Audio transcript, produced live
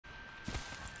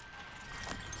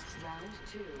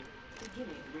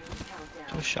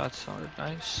Those shots sounded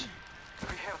nice.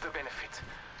 We have the benefit.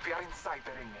 We are inside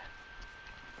the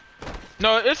ring.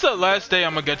 No, it's the last day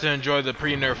I'm gonna get to enjoy the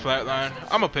pre-nerf flatline.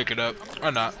 I'm gonna pick it up,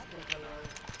 or not.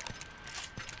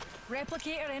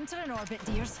 Replicator entering orbit,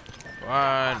 dears.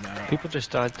 Why not? People just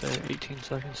died there 18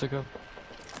 seconds ago.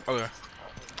 Okay.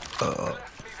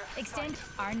 Extend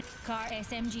our car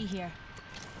SMG here.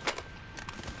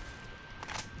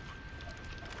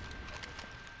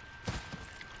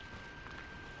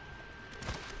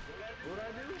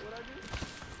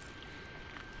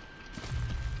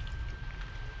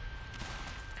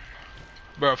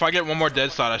 Bro, if I get one more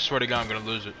dead slot, I swear to God I'm gonna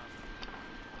lose it.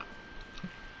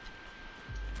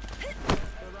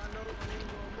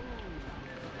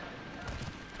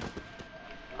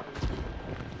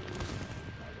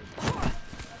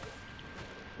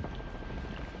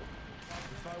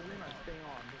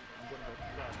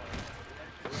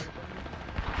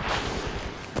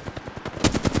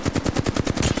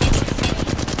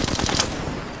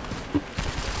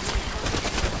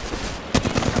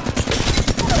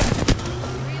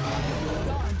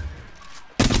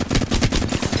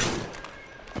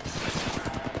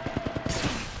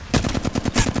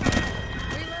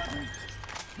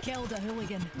 Killed a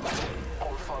hooligan.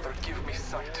 Oh, Father, give me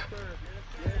sight.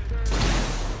 Grenade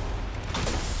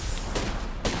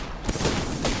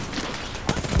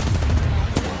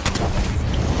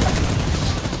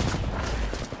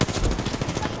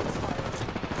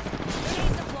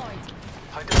deployed.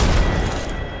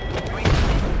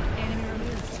 Enemy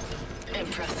removed.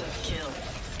 Impressive kill.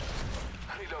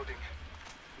 Reloading.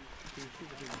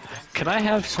 Can I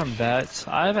have some bats?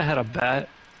 I haven't had a bat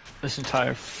this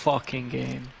entire fucking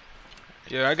game.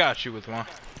 Yeah, I got you with one.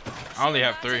 I only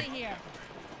have 3. Battery here.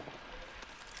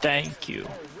 Thank you.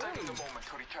 Taking a moment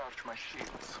to recharge my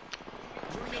shields.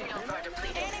 Shields are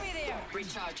depleted. Enemy there.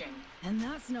 Recharging. And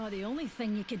that's not the only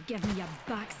thing you could give me, you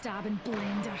backstabbing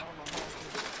blender.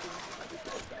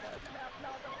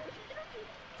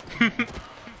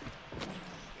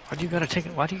 Why do you gotta take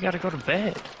it? Why do you gotta go to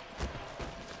bed?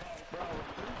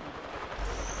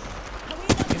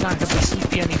 You're not gonna be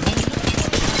sleepy anymore.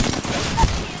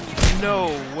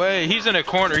 No way. He's in a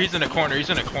corner. He's in a corner.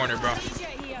 He's in a corner, bro.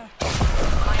 Immediate here.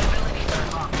 My abilities are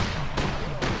locked.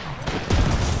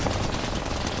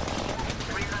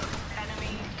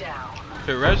 Enemy down.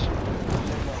 Here, Rez.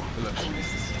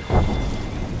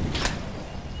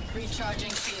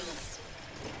 Recharging shields.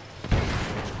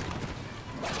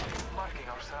 Marking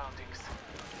our surroundings.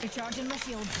 Recharging my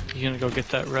shield. You gonna go get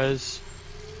that res?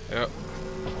 Yep.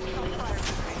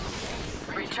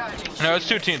 Recharging. No, it's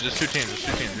 2 teams. It's 2 teams. It's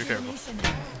 2 teams. Be careful.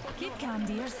 Keep calm,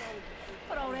 dears.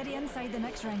 We're already inside the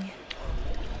next ring.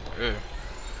 Yeah.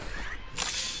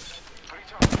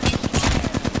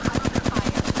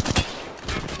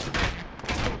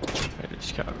 I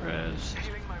just got res.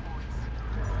 Healing my wounds.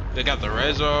 They got the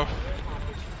Rez off.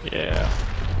 Yeah.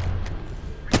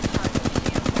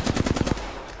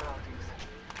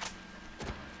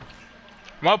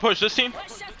 I'm gonna push this team.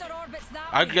 Let's shift our orbits that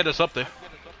I way. can get us up there.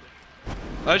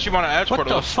 Unless you want to add What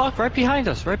portal. the fuck? Right behind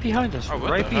us. Right behind us. Oh, what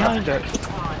Right the hell? behind us.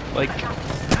 Like,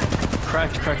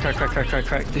 cracked.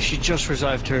 She just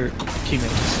revived her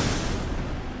teammates.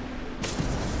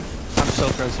 I'm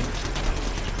self-resing.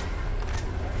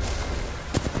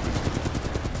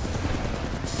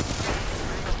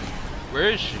 Where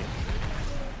is she?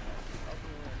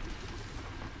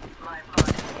 My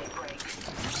body may break.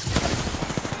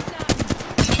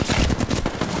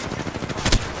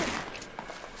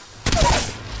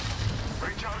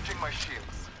 Recharging my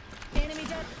shields. Enemy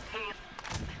dead.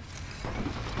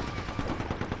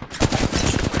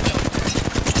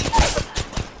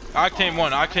 Octane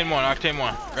 1. Right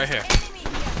here.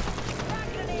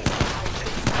 Enemy here.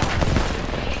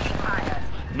 Frag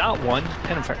grenade. Not one.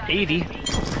 Hit him for 80. We're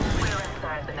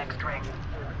inside the next ring.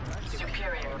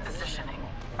 Superior positioning.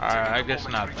 Alright, I guess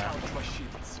not then. Recharge my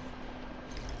shields.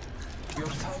 Your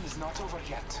time is not over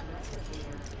yet.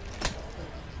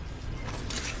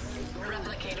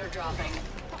 Replicator dropping.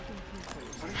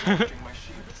 Recharging my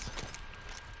shields.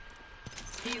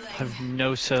 I Healing. have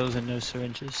no cells and no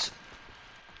syringes.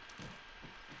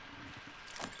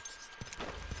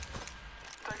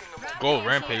 Go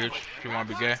rampage if you want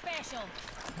to be gay. Special.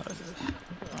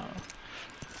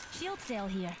 Shield cell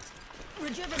here.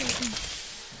 Rejuvenating.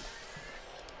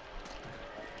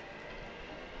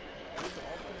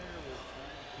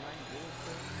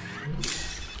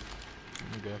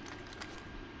 I'm good.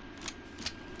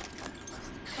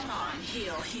 Come on,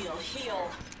 heal.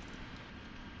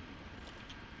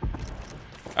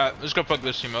 Alright, let's go fuck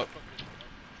this team up.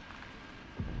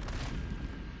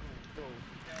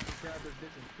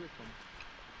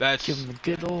 That's Give him the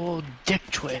good old dick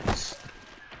twins.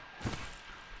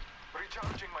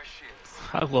 Recharging my shields.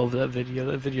 I love that video.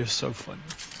 That video is so funny.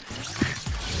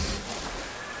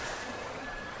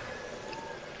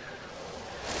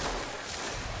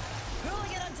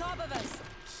 Rolling it on top of us.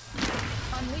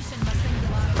 Unleashing my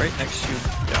singularity. Right next to you.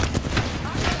 Yeah.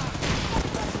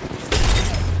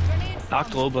 Grenade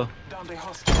Knocked Loba. Down the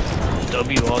hostile.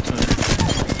 W ultimate.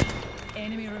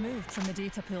 Enemy removed from the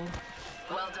data pool.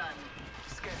 Well done.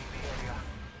 Scanning the area.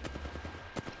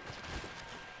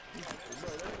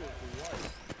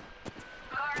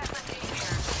 RFSD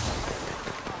here.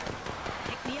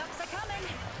 Pick me ups are coming.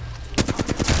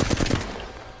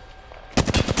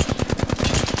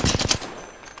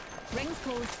 Rings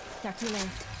close. 30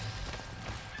 left.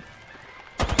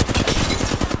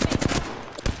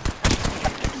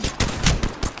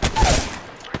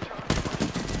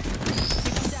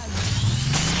 Keep 'em down.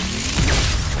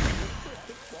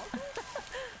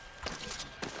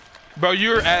 bro.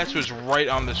 Your ass was right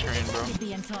on the screen, bro. Could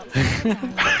be in top.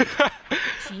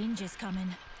 Change is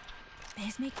coming.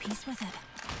 Best make peace with it.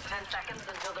 10 seconds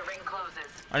until the ring closes.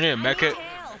 I need a mech I kit. need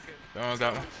help. Oh,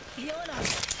 got one. Healing up.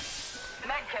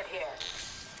 Medkit here.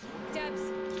 Debs.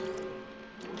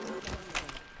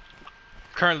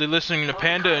 Currently listening to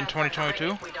Panda in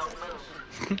 2022. We don't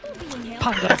move. Being held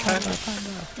Panda, down panda,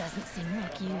 panda. doesn't seem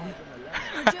like you.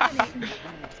 Rejuvenating.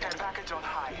 Care package on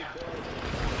high.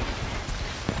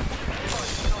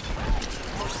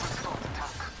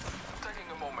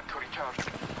 Taking a moment to recharge.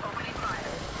 Opening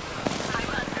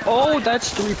fire. Oh, that's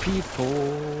 3 people.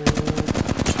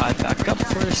 I back up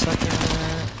for a second.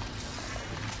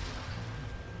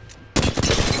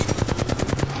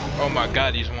 Oh my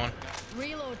god, he's one.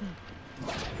 Reloading.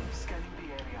 Scanning the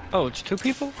area. Oh, it's 2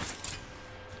 people?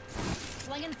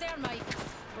 Slinging thermite.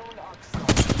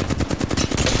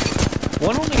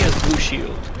 One only has blue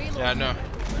shield. Reloading. Yeah, I know.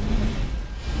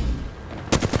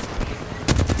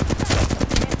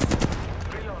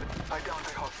 Reload. I downed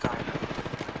a hostile.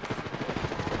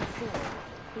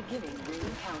 Beginning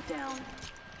ring countdown.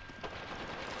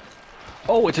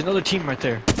 Oh, it's another team right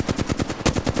there.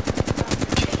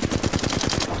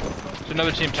 It's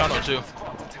another team tunnel too.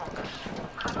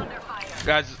 I'm under fire.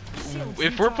 Guys,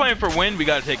 if we're playing for win, we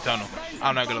gotta take tunnel.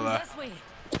 I'm not gonna lie. This way.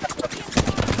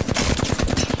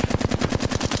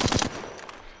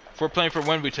 If we're playing for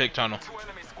win, we take tunnel. 2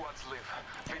 enemy squads live.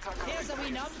 We take a Here's a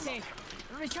wee numpty.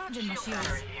 Recharging my shields.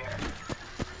 Battery here.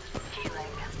 Healing.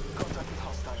 contact with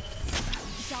hostile.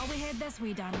 Shall we head this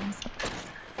way, darlings?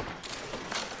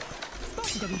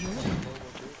 Spotted a wee hole.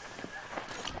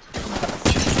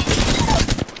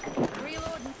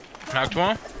 Reloading. Knocked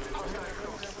one.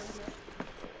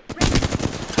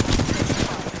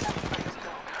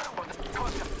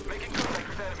 Making contact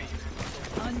with enemy.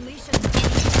 Unleashing.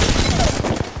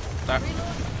 Knock.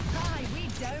 Reload. Hi, we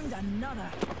downed another.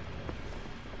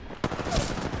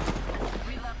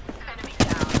 Reload. Enemy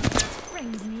down.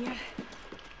 Rings near.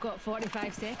 Got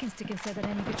 45 seconds to consider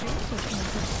any betrayals we've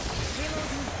committed.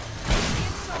 Reloading.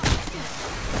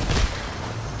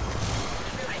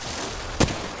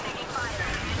 Taking fire.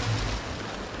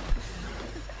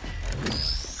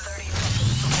 30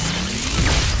 seconds.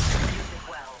 Use it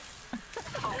well.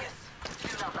 Focus. Do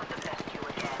not let them test you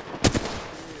again.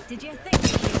 Did you think you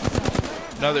could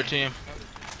solve Another team.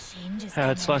 Change is Yeah,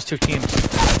 it's the coming. last 2 teams. Make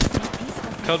peace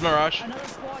with it. Killed Mirage. Another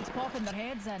squad's popping their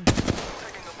heads in. Taking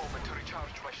a moment to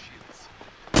recharge my shields.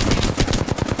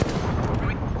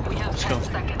 We have Let's 10 go.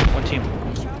 seconds. 1 team.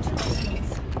 Recharging my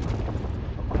shields.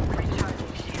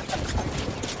 Recharging shield.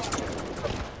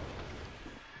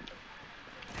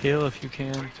 Heal if you can.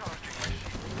 Recharging my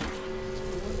shields.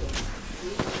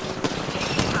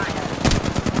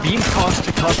 Fire. Beam cost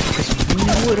to cost because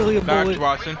literally a Knocked bullet.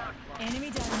 Watson. Enemy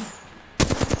down.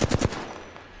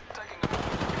 Taking a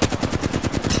moment.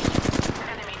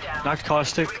 Enemy down. Knocked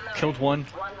caustic. Killed 1.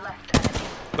 One left enemy.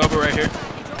 Loba right here.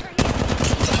 Package over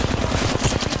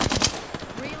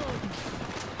here. Reloading.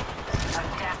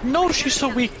 Attack. No, she's so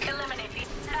weak. Eliminate the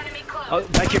enemy close. Oh,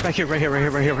 back here, right here, right here, right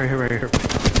here, right here, right here.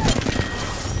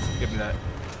 Give me that.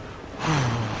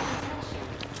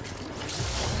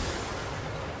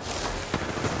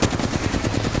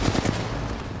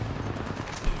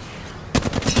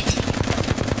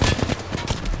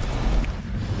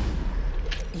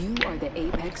 You are the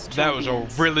Apex That was a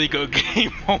champions. really good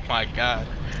game. Oh my god.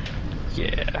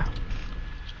 Yeah.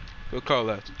 Good call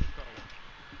that.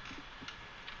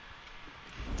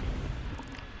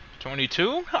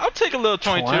 22? I'll take a little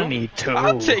 22. 22.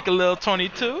 I'll take a little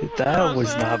 22. You know what That I'm was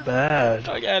saying? not bad.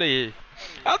 I got it.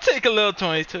 I'll take a little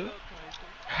 22.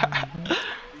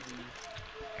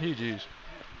 GG's.